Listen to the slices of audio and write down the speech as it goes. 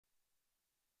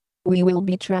We will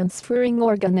be transferring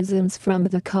organisms from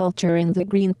the culture in the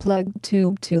green plugged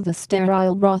tube to the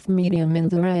sterile broth medium in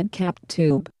the red capped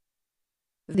tube.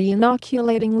 The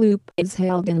inoculating loop is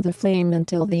held in the flame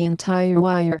until the entire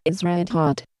wire is red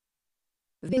hot.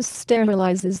 This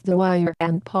sterilizes the wire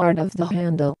and part of the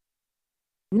handle.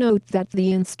 Note that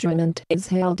the instrument is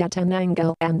held at an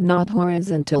angle and not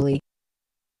horizontally.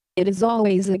 It is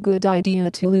always a good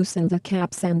idea to loosen the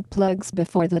caps and plugs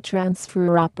before the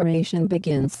transfer operation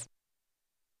begins.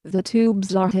 The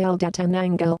tubes are held at an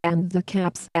angle and the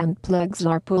caps and plugs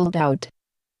are pulled out,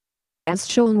 as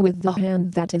shown with the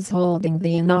hand that is holding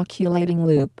the inoculating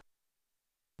loop.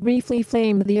 Briefly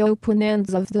flame the open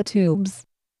ends of the tubes.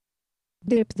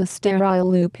 Dip the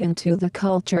sterile loop into the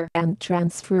culture and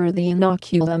transfer the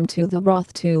inoculum to the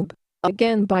broth tube,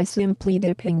 again by simply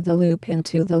dipping the loop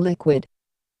into the liquid.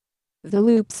 The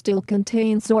loop still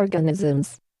contains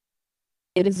organisms.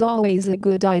 It is always a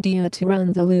good idea to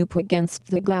run the loop against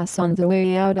the glass on the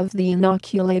way out of the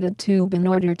inoculated tube in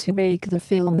order to break the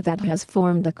film that has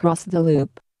formed across the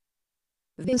loop.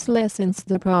 This lessens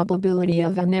the probability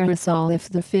of an aerosol if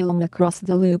the film across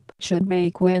the loop should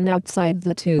break when outside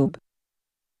the tube.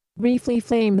 Briefly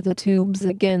flame the tubes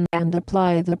again and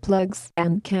apply the plugs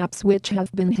and caps which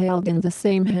have been held in the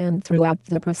same hand throughout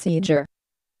the procedure.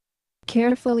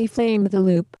 Carefully flame the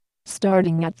loop,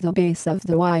 starting at the base of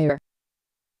the wire.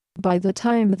 By the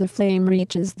time the flame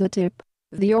reaches the tip,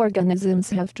 the organisms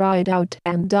have dried out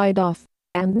and died off,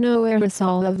 and no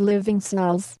aerosol of living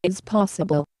cells is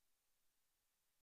possible.